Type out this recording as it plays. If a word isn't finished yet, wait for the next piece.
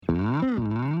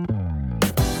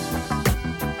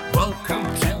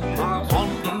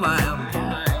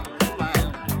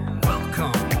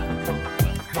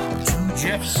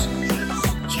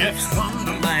Jeff's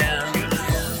Wonderland.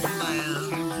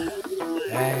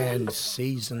 And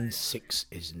Season 6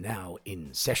 is now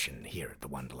in session here at the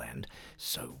Wonderland.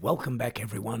 So welcome back,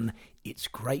 everyone. It's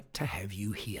great to have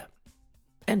you here.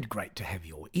 And great to have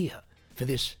your ear for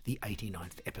this, the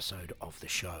 89th episode of the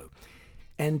show.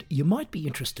 And you might be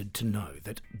interested to know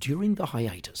that during the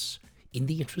hiatus, in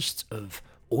the interests of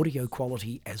audio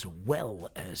quality as well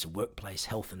as workplace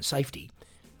health and safety,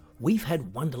 we've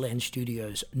had Wonderland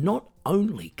Studios not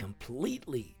only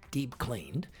completely deep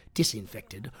cleaned,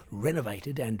 disinfected,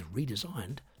 renovated and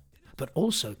redesigned, but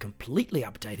also completely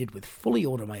updated with fully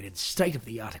automated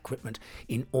state-of-the-art equipment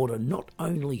in order not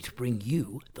only to bring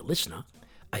you, the listener,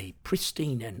 a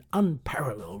pristine and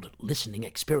unparalleled listening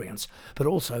experience, but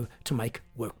also to make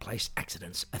workplace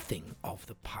accidents a thing of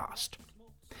the past.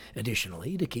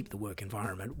 Additionally, to keep the work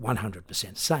environment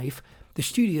 100% safe, the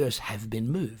studios have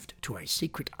been moved to a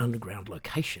secret underground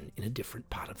location in a different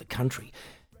part of the country,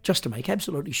 just to make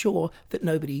absolutely sure that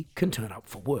nobody can turn up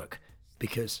for work.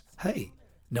 Because, hey,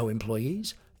 no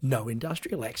employees, no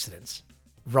industrial accidents.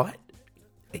 Right?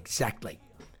 Exactly.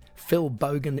 Phil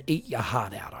Bogan, eat your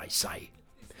heart out, I say.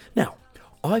 Now,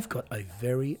 I've got a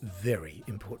very, very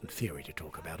important theory to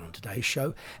talk about on today's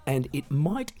show, and it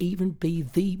might even be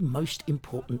the most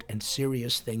important and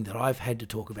serious thing that I've had to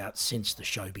talk about since the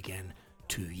show began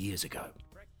 2 years ago.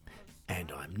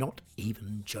 And I'm not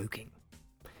even joking,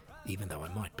 even though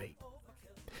I might be.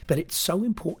 But it's so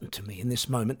important to me in this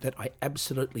moment that I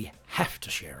absolutely have to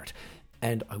share it,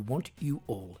 and I want you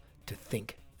all to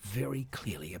think very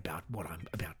clearly about what I'm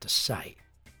about to say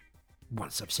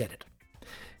once I've said it.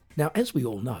 Now, as we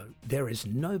all know, there is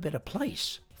no better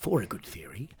place for a good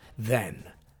theory than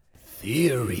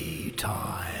Theory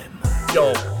Time. Yo,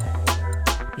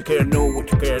 you can't know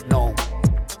what you can't know.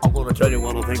 I'm gonna tell you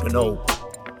what I think I know.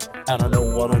 And I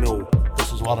know what I know.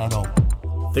 This is what I know.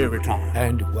 Theory Time.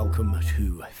 And welcome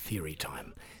to Theory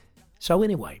Time. So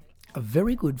anyway, a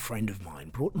very good friend of mine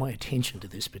brought my attention to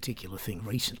this particular thing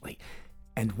recently.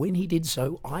 And when he did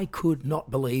so, I could not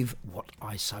believe what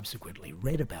I subsequently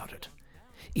read about it.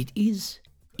 It is,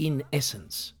 in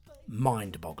essence,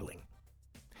 mind-boggling.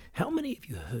 How many of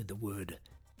you heard the word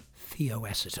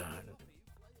thioacetone?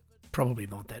 Probably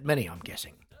not that many, I'm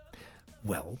guessing.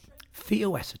 Well,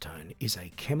 thioacetone is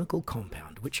a chemical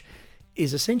compound which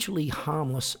is essentially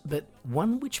harmless, but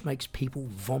one which makes people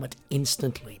vomit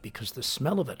instantly because the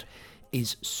smell of it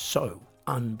is so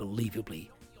unbelievably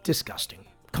disgusting.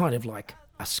 Kind of like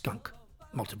a skunk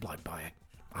multiplied by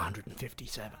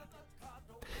 157.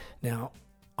 Now,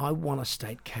 I want to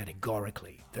state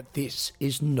categorically that this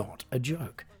is not a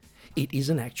joke. It is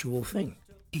an actual thing.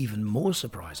 Even more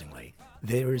surprisingly,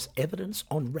 there is evidence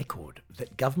on record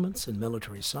that governments and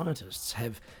military scientists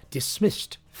have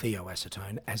dismissed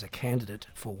thioacetone as a candidate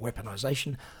for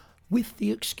weaponization with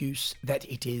the excuse that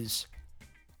it is,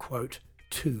 quote,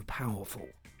 too powerful,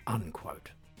 unquote.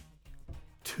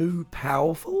 Too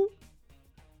powerful?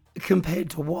 Compared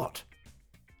to what?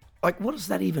 Like, what does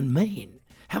that even mean?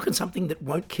 How can something that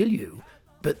won't kill you,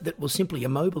 but that will simply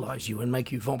immobilize you and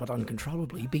make you vomit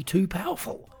uncontrollably, be too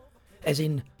powerful? As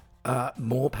in,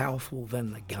 more powerful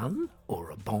than a gun or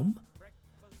a bomb?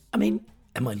 I mean,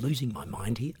 am I losing my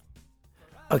mind here?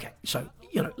 Okay, so,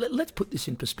 let's put this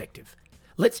in perspective.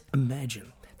 Let's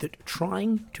imagine that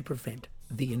trying to prevent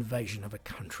the invasion of a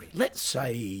country, let's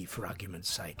say, for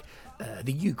argument's sake,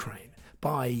 the Ukraine,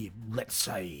 by, let's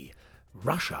say,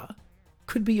 Russia,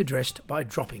 could be addressed by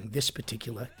dropping this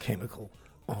particular chemical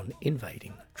on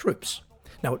invading troops.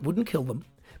 Now, it wouldn't kill them,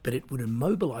 but it would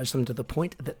immobilize them to the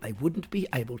point that they wouldn't be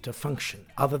able to function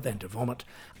other than to vomit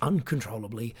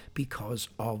uncontrollably because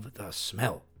of the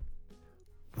smell.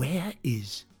 Where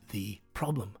is the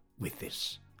problem with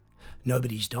this?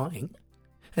 Nobody's dying.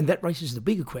 And that raises the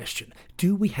bigger question,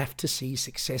 do we have to see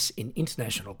success in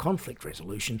international conflict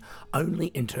resolution only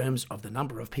in terms of the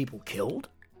number of people killed?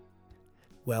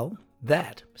 Well,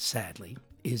 that, sadly,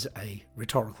 is a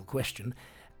rhetorical question,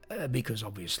 because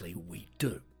obviously we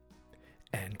do.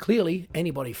 And clearly,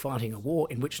 anybody fighting a war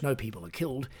in which no people are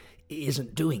killed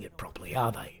isn't doing it properly,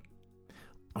 are they?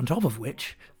 On top of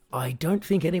which, I don't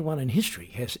think anyone in history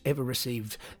has ever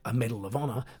received a Medal of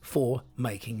Honor for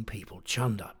making people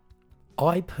chunder.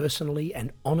 I personally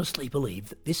and honestly believe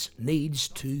that this needs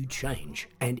to change,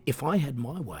 and if I had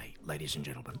my way, ladies and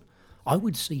gentlemen, I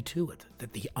would see to it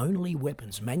that the only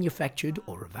weapons manufactured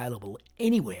or available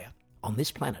anywhere on this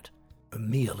planet are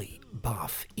merely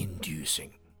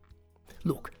barf-inducing.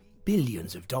 Look,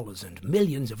 billions of dollars and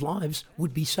millions of lives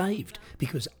would be saved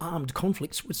because armed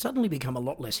conflicts would suddenly become a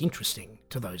lot less interesting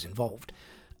to those involved,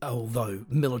 although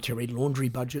military laundry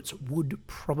budgets would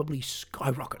probably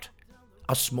skyrocket.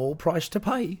 A small price to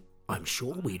pay, I'm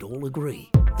sure we'd all agree.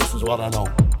 This is what I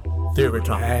know. Theory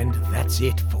time. And that's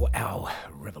it for our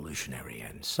revolutionary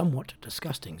and somewhat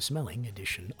disgusting smelling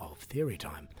edition of Theory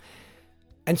Time.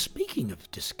 And speaking of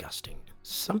disgusting,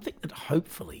 something that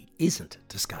hopefully isn't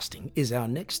disgusting is our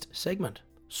next segment,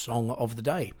 Song of the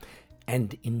Day.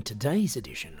 And in today's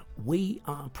edition, we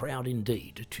are proud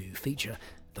indeed to feature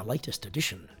the latest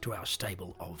addition to our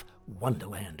stable of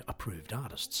Wonderland-approved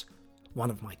artists, one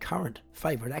of my current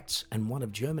favourite acts and one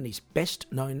of Germany's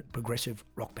best-known progressive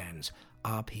rock bands,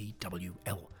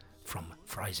 RPWL, from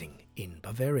Freising in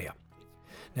Bavaria.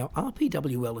 Now,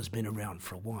 RPWL has been around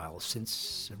for a while,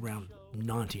 since around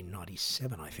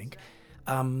 1997, I think.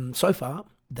 So far,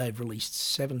 they've released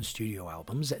 7 studio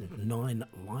albums and 9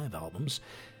 live albums,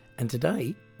 and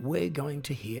today we're going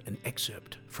to hear an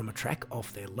excerpt from a track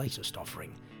off their latest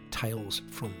offering, Tales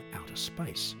from Outer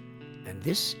Space. And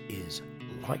this is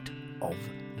Light of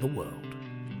the World.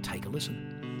 Take a listen.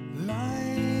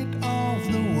 Light of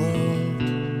the world,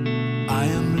 I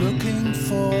am looking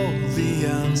for the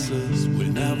answers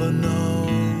we'll never know.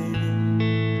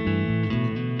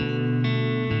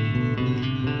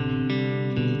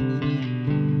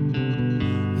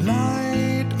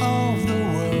 Light of the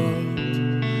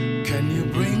world, can you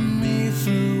bring me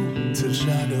through till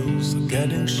shadows are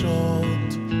getting short?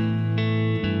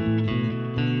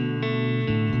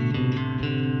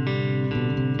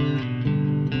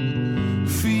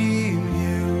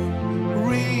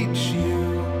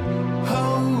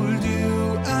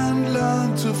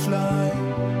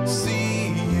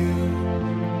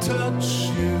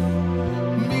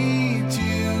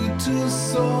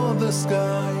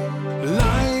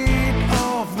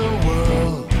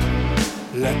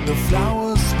 Let the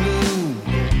flowers bloom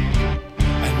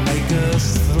and make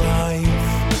us thrive.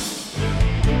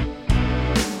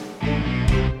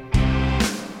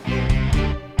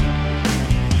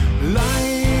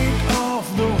 Light of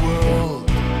the world,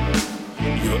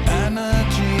 your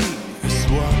energy is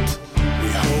what we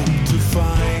hope to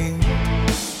find.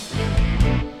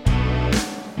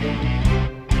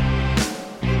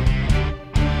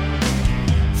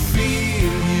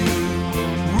 Feel you,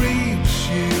 reach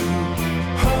you,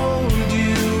 hold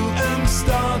you and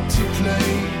start to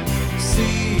play.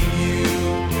 See you,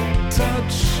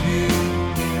 touch you,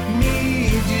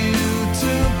 need you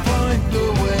to point the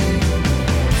way.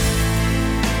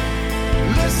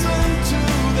 Listen to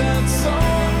that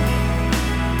song,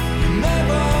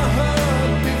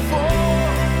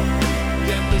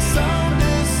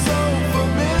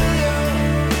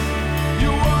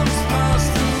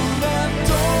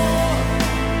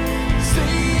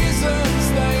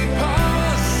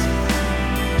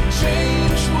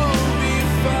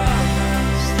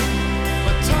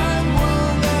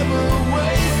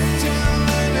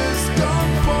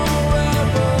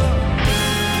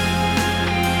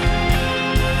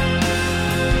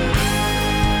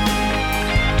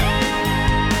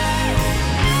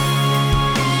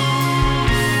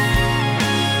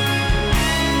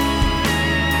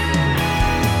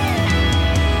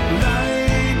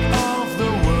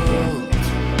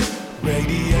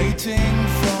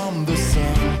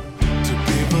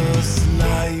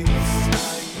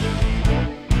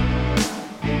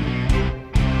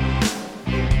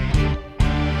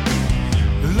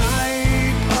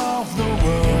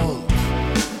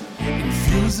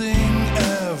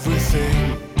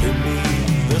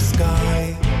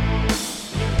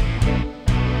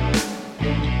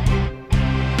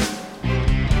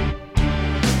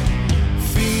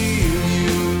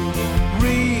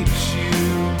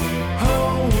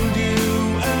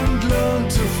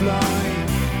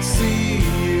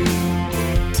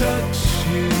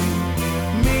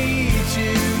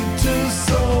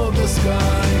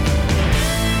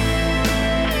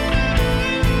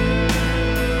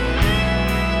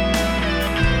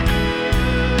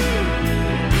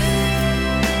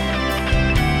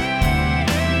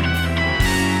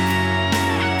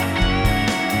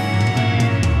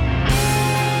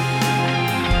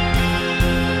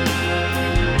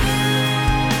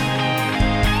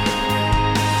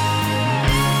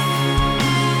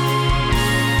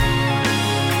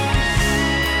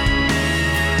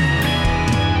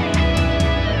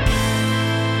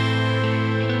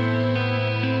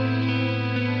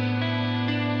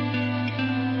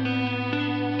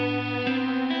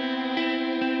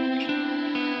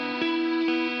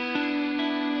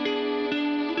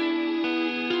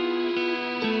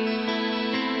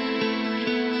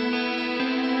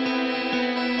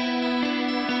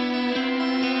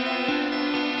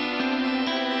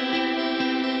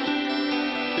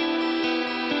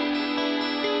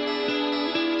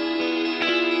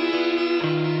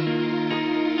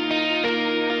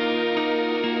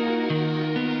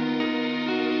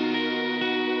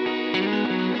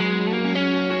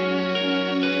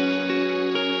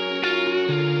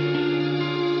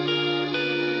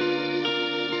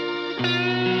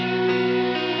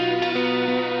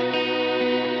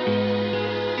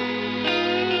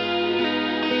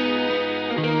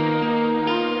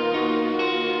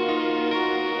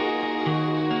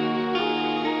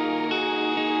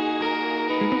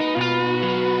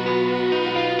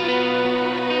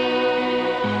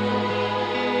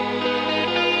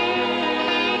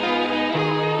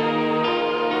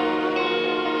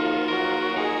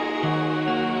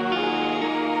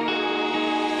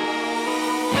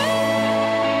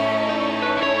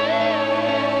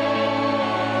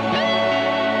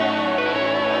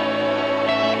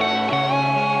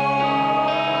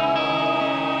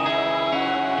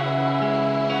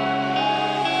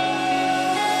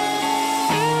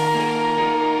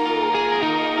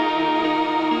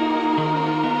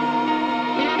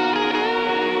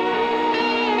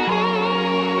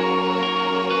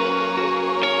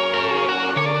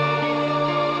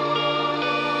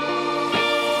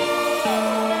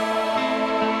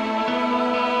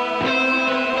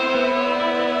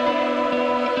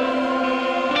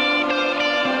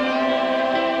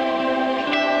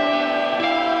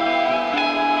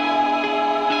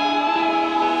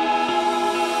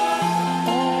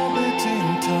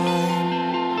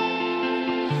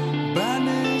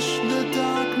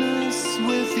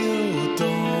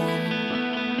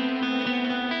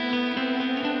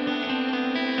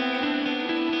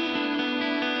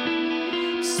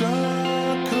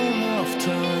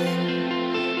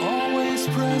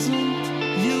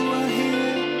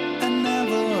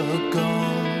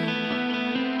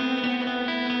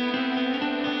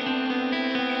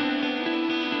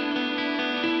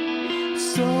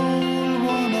 soul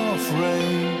one of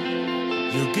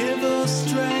rain. You give us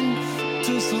strength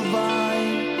to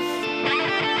survive.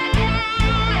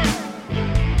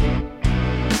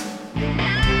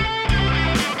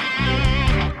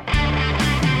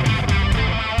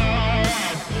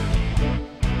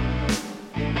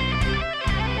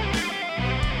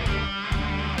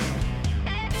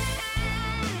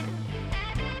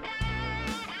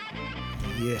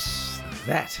 Yes,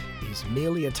 that is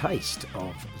merely a taste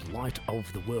of Light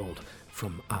of the World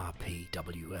from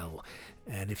RPWL.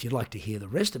 And if you'd like to hear the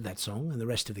rest of that song and the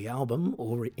rest of the album,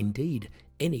 or indeed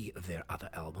any of their other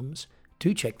albums,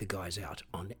 do check the guys out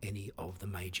on any of the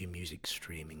major music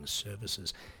streaming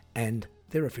services and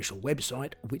their official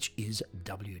website, which is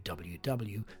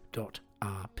www.rpwl.net.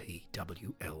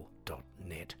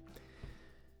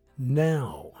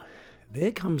 Now,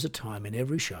 there comes a time in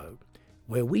every show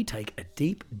where we take a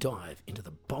deep dive into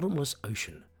the bottomless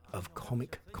ocean of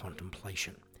comic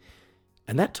contemplation.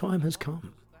 And that time has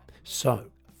come. So,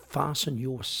 fasten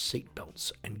your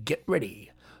seatbelts and get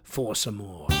ready for some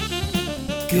more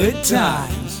Good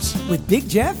Times with Big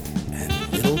Jeff and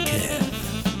Little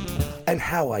Kev. And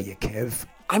how are you, Kev?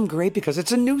 I'm great because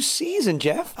it's a new season,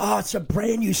 Jeff. Oh, it's a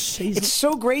brand new season. It's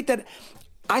so great that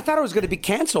I thought it was going to be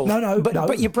cancelled. No.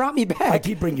 But you brought me back. I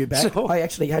did bring you back. So, I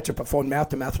actually had to perform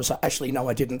mouth-to-mouth. Actually, no,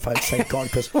 I didn't, folks, thank God.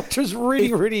 Which was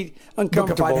really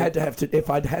uncomfortable. Look, if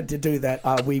I'd had to do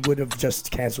that, we would have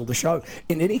just cancelled the show.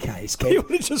 In any case, Kev, You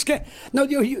would have just the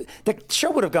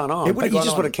show would have gone on. But you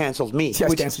just would have cancelled me.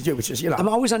 Just cancelled you, which is, I'm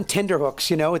always on tenterhooks,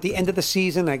 At the end of the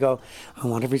season, I go, I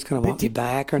wonder if he's going to want me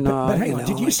back or not. But hang on,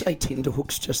 did you say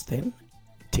tenterhooks just then?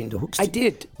 Tenterhooks? I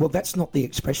did. Well, that's not the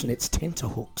expression. It's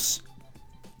tenterhooks.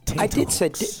 I did say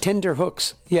tender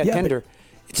hooks. Yeah, tender.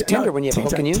 It's tender when you have a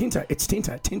hook in you. It's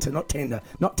tinter, not tender.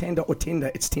 Not tender or tinder,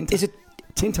 it's tinter. Is it?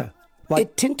 Tinter.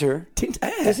 Tinter?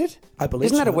 Yeah. Is it? I believe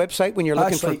Isn't that so. a website when you're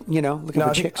looking for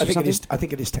chicks or something? I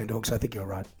think it is tenterhooks. I think you're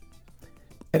right.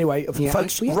 Anyway,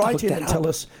 folks, we have to write look in that and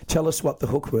up. tell us what the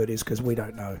hook word is, because we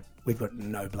don't know. We've got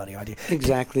no bloody idea.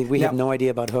 Exactly. We have no idea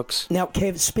about hooks. Now,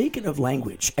 Kev, speaking of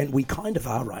language, and we kind of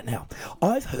are right now,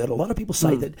 I've heard a lot of people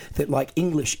say that like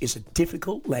English is a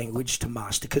difficult language to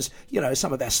master because,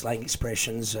 some of our slang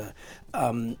expressions are,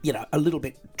 a little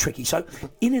bit tricky. So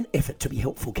in an effort to be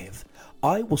helpful, Kev,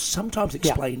 I will sometimes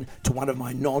explain to one of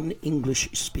my non-English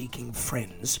speaking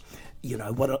friends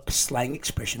what a slang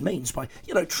expression means by,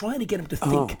 trying to get them to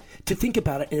think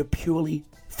about it in a purely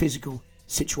physical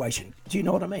situation. Do you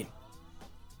know what I mean?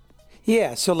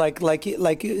 Yeah, so like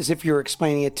as if you're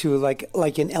explaining it to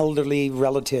like an elderly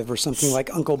relative or something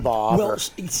like Uncle Bob or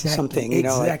something.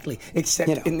 Exactly.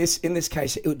 Except in this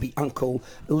case, it would be Uncle.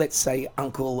 Let's say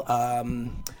Uncle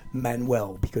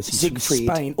Manuel because he's Siegfried.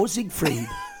 from Spain or Siegfried.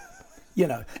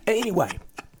 Anyway,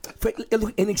 for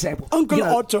an example, Uncle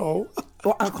Otto.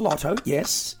 Or Uncle Otto,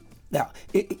 yes. Now,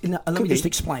 let me just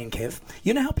explain, Kev.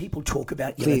 You know how people talk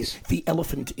about the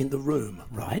elephant in the room,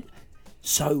 right?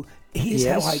 So here's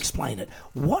how I explain it.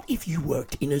 What if you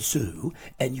worked in a zoo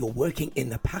and you're working in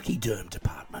the pachyderm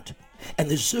department and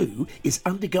the zoo is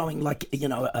undergoing a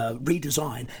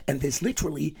redesign and there's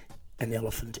literally an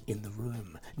elephant in the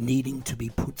room needing to be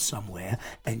put somewhere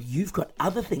and you've got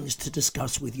other things to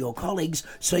discuss with your colleagues,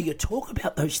 so you talk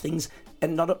about those things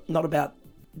and not about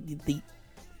the...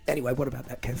 Anyway, what about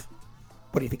that, Kev?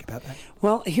 What do you think about that?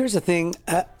 Well, here's the thing.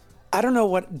 I don't know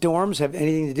what dorms have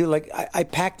anything to do. Like, I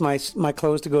packed my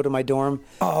clothes to go to my dorm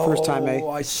first time I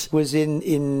was in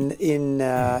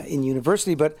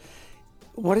university. But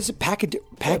what is it? Pachyderm.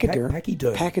 Pachyderm.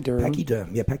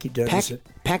 Yeah, pachyderm.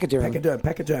 Pachyderms.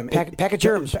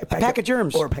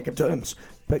 Or pachyderms.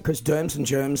 Because derms and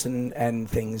germs and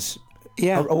things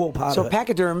are all part of it. So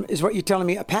pachyderm is what you're telling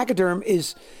me. A pachyderm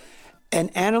is an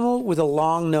animal with a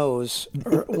long nose.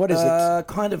 Or what is it?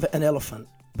 Kind of an elephant,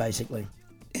 basically.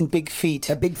 And big feet.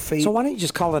 Big feet. So why don't you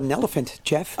just call it an elephant,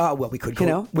 Jeff? Well, we could.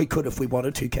 We could if we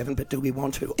wanted to, Kevin. But do we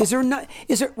want to? Is there not?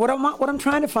 Is there? What I'm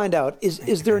trying to find out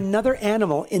is there another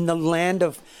animal in the land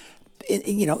of,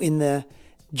 in the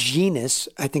genus,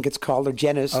 I think it's called, or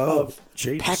genus of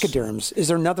pachyderms?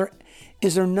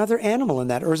 Is there another animal in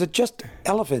that, or is it just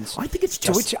elephants? I think it's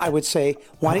just... To which I would say,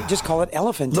 why don't you just call it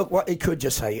elephant? Look, it could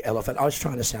just say elephant. I was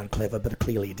trying to sound clever, but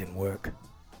clearly it didn't work.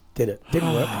 Did it?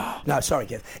 Didn't work. No, sorry,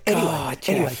 Kev.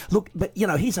 Anyway, look, but,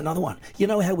 here's another one. You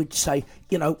know how we'd say,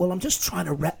 well, I'm just trying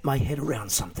to wrap my head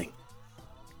around something.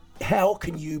 How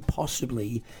can you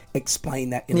possibly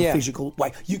explain that in a physical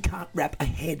way? You can't wrap a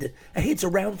head. A head's a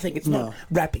round thing. It's not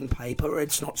wrapping paper.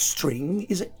 It's not string,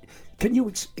 is it? Can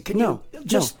you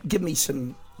just give me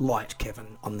some light,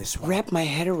 Kevin, on this one? Wrap my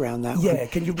head around that one. Yeah,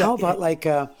 can you? How about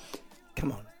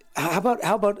come on. How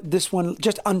about this one?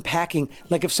 Just unpacking.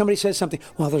 Like if somebody says something,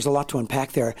 well, there's a lot to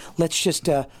unpack there. Let's just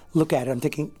look at it. I'm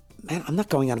thinking, man, I'm not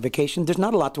going on a vacation. There's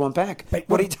not a lot to unpack. But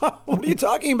what are you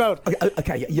talking about?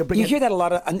 Okay, you hear that a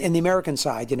lot in the American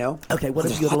side, you know. Okay, what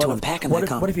there's if you've a got lot a to lot unpack of, in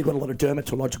that what if you've got a lot of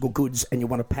dermatological goods and you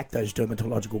want to pack those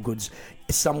dermatological goods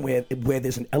somewhere where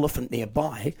there's an elephant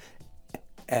nearby?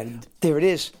 And there it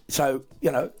is. So,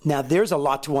 now there's a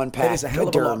lot to unpack. There's a hell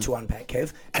of a lot to unpack,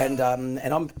 Kev, and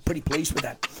I'm pretty pleased with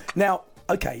that. Now,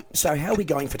 okay, so how are we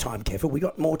going for time, Kev? Have we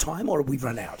got more time, or have we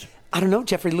run out? I don't know,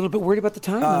 Jeffrey. A little bit worried about the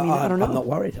time. I don't know. I'm not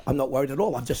worried. I'm not worried at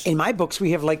all. In my books,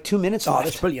 we have like 2 minutes left.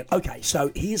 That's brilliant. Okay, so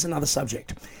here's another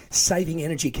subject: saving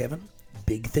energy, Kevin.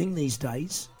 Big thing these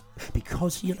days.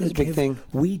 Because, it's a big thing.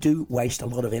 We do waste a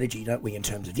lot of energy, don't we, in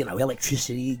terms of,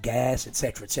 electricity, gas,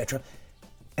 etc., etc.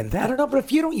 And that, I don't know, but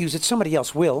if you don't use it, somebody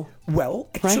else will. Well,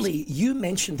 actually, right? You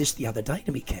mentioned this the other day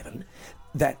to me, Kevin,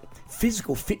 that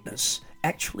physical fitness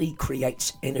actually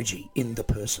creates energy in the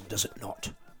person, does it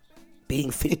not?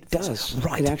 Being fit. It does.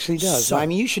 Right. It actually does. So, I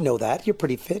mean, you should know that. You're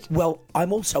pretty fit. Well,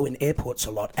 I'm also in airports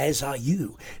a lot, as are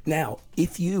you. Now,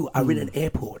 if you are in an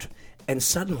airport and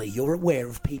suddenly you're aware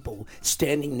of people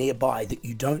standing nearby that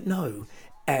you don't know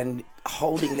and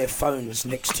holding their phones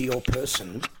next to your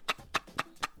person,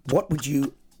 what would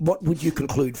you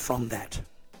conclude from that?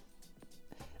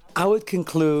 I would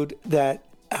conclude that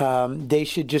they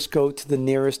should just go to the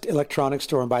nearest electronics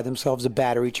store and buy themselves a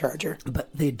battery charger. But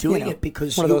they're doing it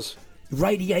because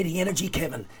radiating energy,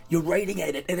 Kevin. You're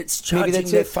radiating it, and it's charging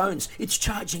their phones. It's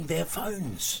charging their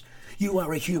phones. You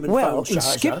are a human phone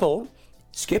charger.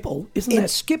 Skipple, isn't that?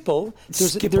 Skipple.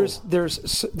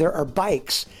 There are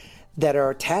bikes that are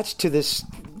attached to this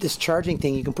charging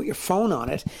thing. You can put your phone on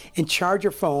it and charge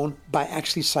your phone by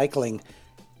actually cycling.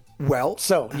 Well,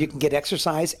 so you can get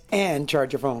exercise and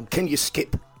charge your phone. Can you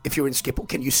skip? If you're in Skipple,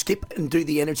 can you skip and do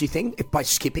the energy thing by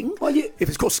skipping? Well, if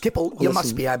it's called Skipple, you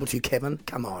must be able to, Kevin.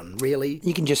 Come on, really?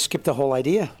 You can just skip the whole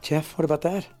idea, Jeff. What about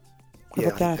that? What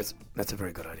about that? That's a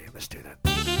very good idea. Let's do that.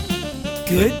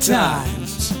 Good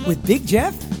Times with Big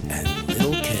Jeff and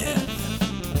Little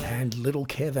Kev. And Little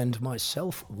Kev and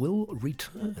myself will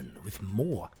return with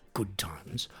more Good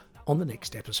Times on the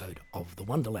next episode of The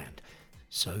Wonderland.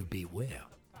 So beware.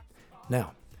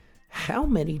 Now, how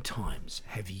many times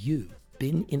have you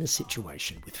been in a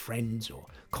situation with friends or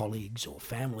colleagues or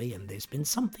family and there's been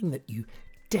something that you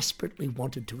desperately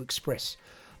wanted to express,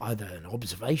 either an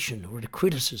observation or a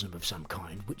criticism of some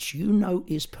kind, which you know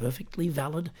is perfectly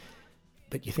valid,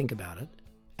 but you think about it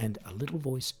and a little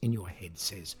voice in your head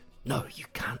says, no, you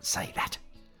can't say that.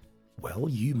 Well,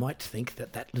 you might think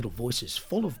that that little voice is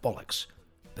full of bollocks,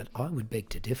 but I would beg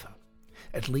to differ.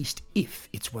 At least if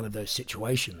it's one of those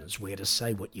situations where to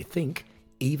say what you think,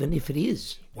 even if it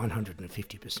is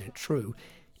 150% true,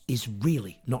 is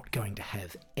really not going to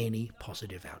have any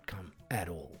positive outcome at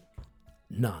all.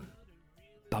 None.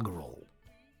 Bugger all.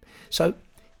 So,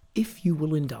 if you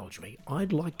will indulge me,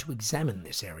 I'd like to examine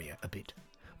this area a bit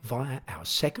via our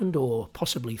second or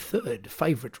possibly third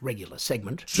favourite regular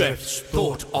segment, Jeff's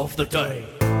Thought of the Day.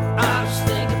 I was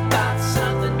thinking about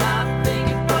something, I think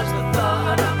it was the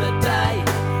thought of the day.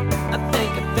 I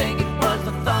think it was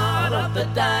the thought of the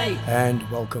day. And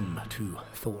welcome to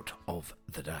Thought of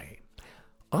the Day.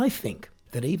 I think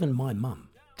that even my mum,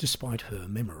 despite her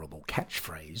memorable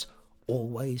catchphrase,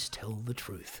 always tell the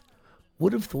truth,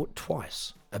 would have thought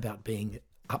twice about being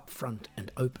upfront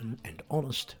and open and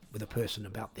honest with a person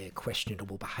about their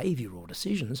questionable behaviour or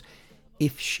decisions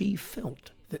if she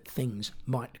felt that things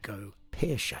might go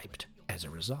pear-shaped as a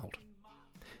result.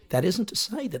 That isn't to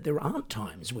say that there aren't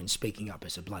times when speaking up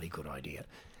is a bloody good idea.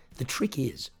 The trick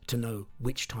is to know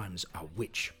which times are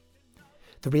which.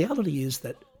 The reality is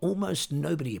that almost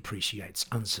nobody appreciates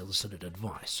unsolicited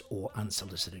advice or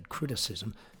unsolicited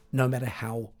criticism, no matter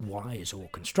how wise or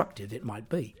constructive it might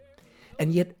be.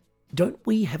 And yet, don't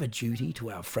we have a duty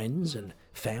to our friends and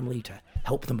family to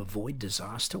help them avoid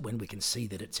disaster when we can see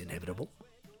that it's inevitable?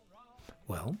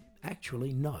 Well,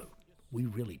 actually, no, we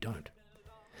really don't.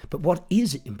 But what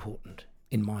is important,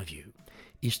 in my view,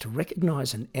 is to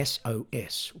recognise an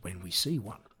SOS when we see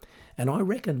one. And I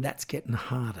reckon that's getting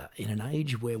harder in an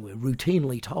age where we're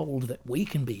routinely told that we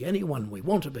can be anyone we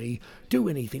want to be, do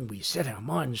anything we set our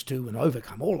minds to, and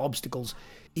overcome all obstacles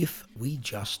if we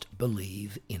just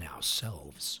believe in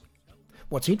ourselves.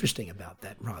 What's interesting about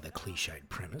that rather cliched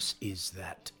premise is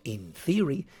that, in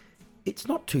theory, it's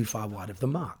not too far wide of the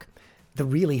mark. The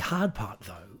really hard part,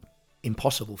 though,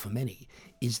 impossible for many,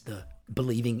 is the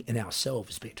believing in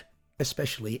ourselves bit,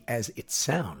 especially as it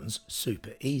sounds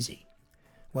super easy.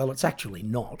 Well, it's actually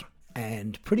not,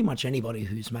 And pretty much anybody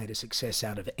who's made a success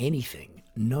out of anything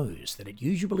knows that it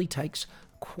usually takes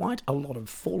quite a lot of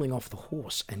falling off the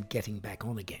horse and getting back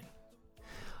on again.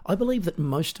 I believe that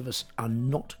most of us are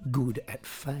not good at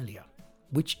failure,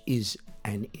 which is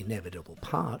an inevitable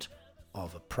part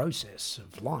of a process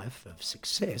of life, of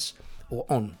success, or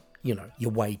on,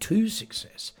 your way to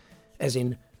success, as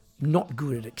in not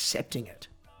good at accepting it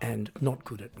and not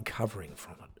good at recovering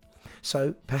from it.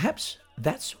 So perhaps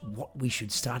that's what we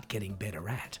should start getting better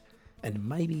at, and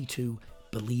maybe to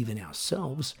believe in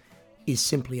ourselves is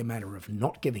simply a matter of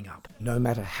not giving up, no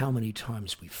matter how many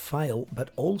times we fail, but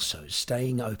also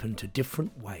staying open to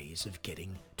different ways of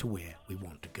getting to where we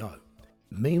want to go.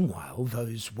 Meanwhile,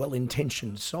 those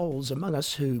well-intentioned souls among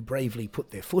us who bravely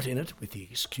put their foot in it with the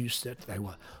excuse that they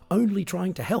were only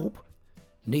trying to help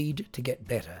need to get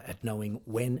better at knowing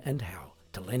when and how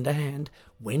to lend a hand,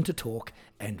 when to talk,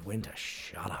 and when to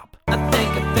shut up. I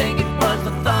think it was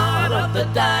the thought of the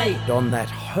day. And on that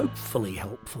hopefully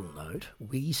helpful note,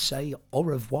 we say au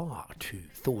revoir to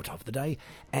Thought of the Day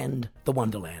and the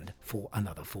Wonderland for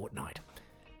another fortnight.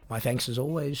 My thanks as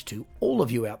always to all of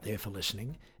you out there for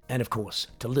listening, and of course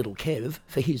to Little Kev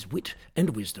for his wit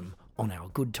and wisdom on our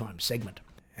Good Time segment.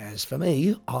 As for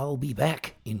me, I'll be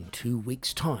back in 2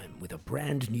 weeks' time with a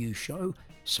brand new show,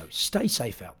 so stay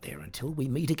safe out there until we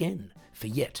meet again for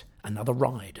yet another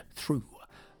ride through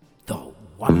the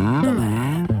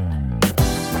Wonderland.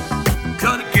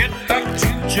 Gotta get back to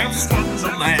Jeff's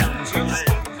Wonderland.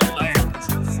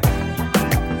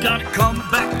 Gotta come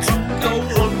back.